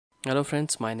Hello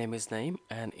friends, my name is Naeem,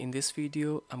 and in this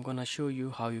video I'm gonna show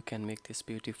you how you can make this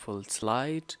beautiful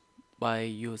slide by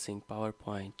using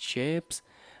PowerPoint shapes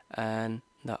and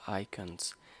the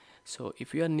icons. So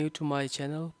if you are new to my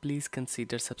channel, please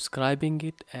consider subscribing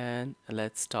it, and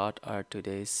let's start our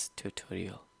today's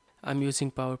tutorial. I'm using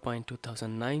PowerPoint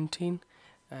 2019,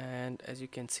 and as you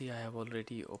can see I have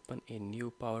already opened a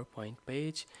new PowerPoint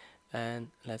page, and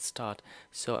let's start.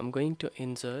 So I'm going to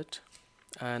insert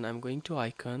and I'm going to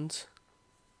icons,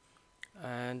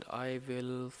 and I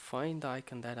will find the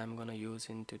icon that I'm gonna use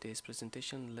in today's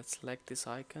presentation. Let's select this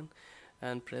icon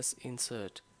and press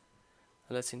insert.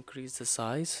 Let's increase the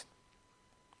size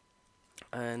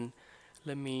and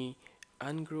let me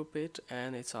ungroup it,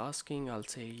 and it's asking, I'll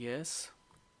say yes.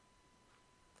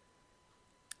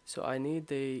 So I need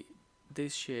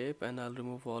this shape, and I'll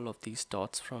remove all of these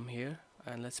dots from here,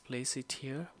 and let's place it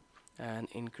here and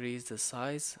increase the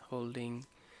size holding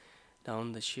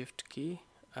down the shift key,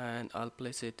 and I'll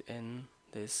place it in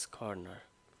this corner.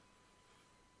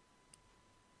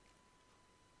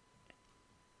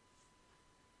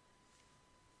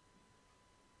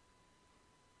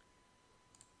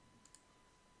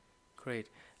 Great.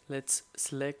 Let's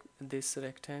select this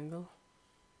rectangle.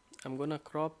 I'm gonna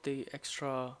crop the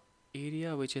extra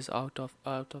area which is out of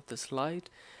the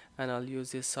slide, and I'll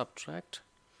use this subtract,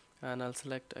 and I'll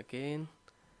select again,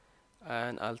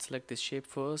 and I'll select this shape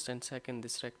first and second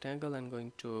this rectangle, and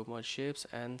going to merge shapes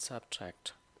and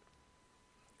subtract.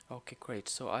 Okay, great.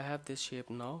 So I have this shape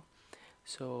now.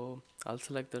 So I'll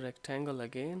select the rectangle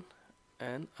again,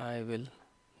 and I will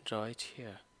draw it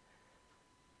here.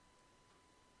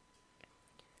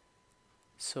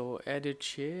 So edit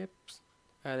shapes,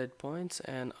 added points,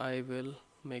 and I will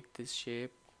make this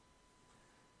shape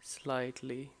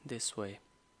slightly this way,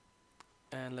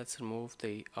 and let's remove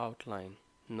the outline.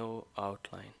 No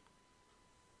outline.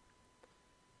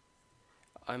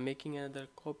 I'm making another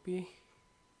copy,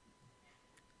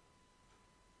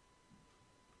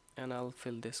 and I'll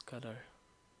fill this color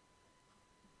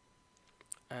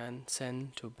and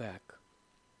send to back.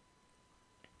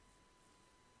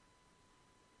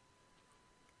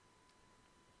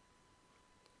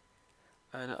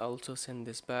 And I'll also send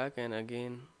this back, and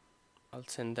again I'll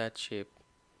send that shape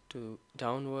to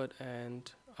downward,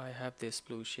 and I have this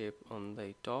blue shape on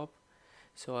the top,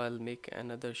 so I'll make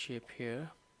another shape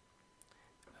here,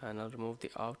 and I'll remove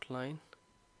the outline.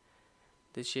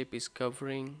 This shape is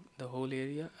covering the whole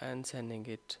area and sending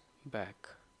it back.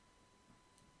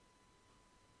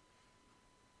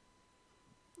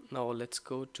 Now let's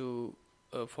go to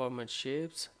format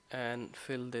shapes and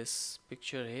fill this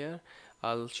picture here.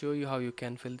 I'll show you how you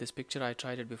can fill this picture. I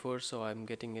tried it before, so I'm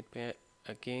getting it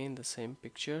again, the same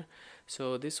picture.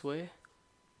 So this way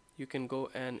you can go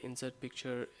and insert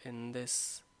picture in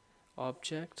this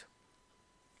object,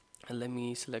 and let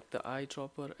me select the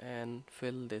eyedropper and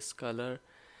fill this color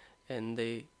in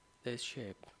this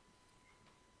shape.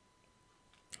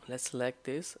 Let's select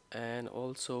this and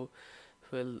also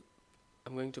fill.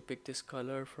 I'm going to pick this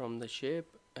color from the shape,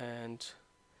 and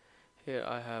here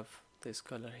I have this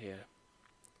color here.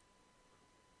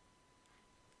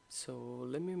 So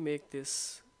let me make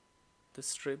this the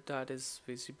strip that is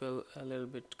visible a little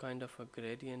bit kind of a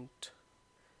gradient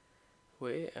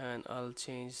way, and I'll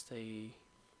change the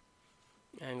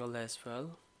angle as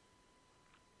well.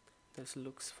 This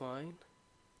looks fine.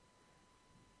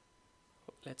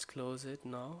 Let's close it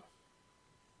now,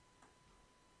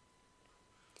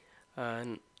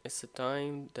 and it's the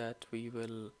time that we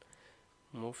will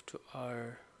move to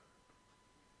our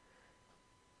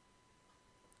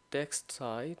text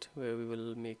side, where we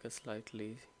will make a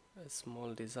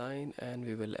small design, and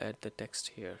we will add the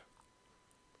text here.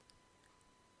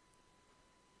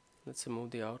 Let's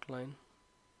remove the outline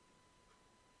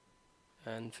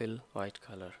and fill white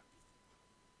color.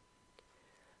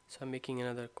 So I'm making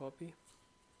another copy.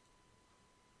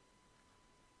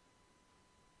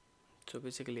 So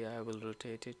basically I will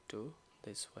rotate it to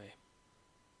this way,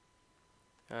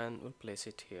 and we'll place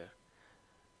it here.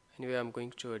 Anyway, I'm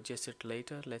going to adjust it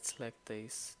later. Let's select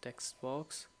this text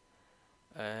box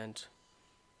and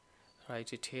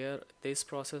write it here. This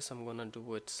process I'm gonna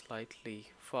do it slightly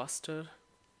faster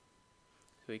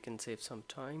so we can save some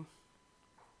time.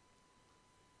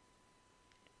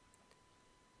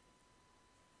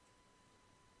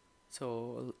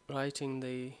 So writing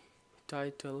the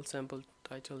title, sample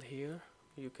title here,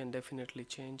 you can definitely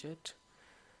change it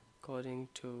according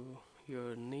to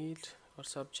your need or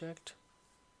subject.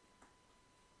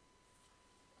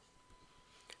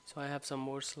 So I have some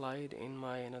more slide in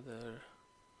my another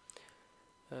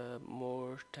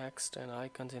more text and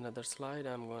icons in another slide.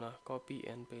 I'm gonna copy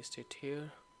and paste it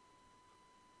here.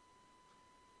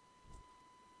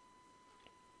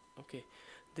 Okay,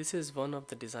 this is one of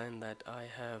the design that I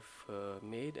have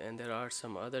made, and there are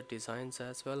some other designs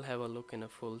as well. Have a look in a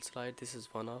full slide. This is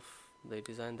one of the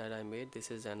design that I made.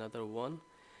 This is another one.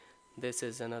 This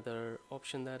is another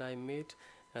option that I made.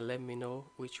 Let me know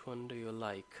which one do you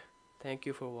like. Thank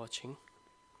you for watching,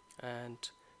 and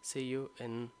see you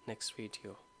in next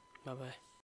video. Bye bye.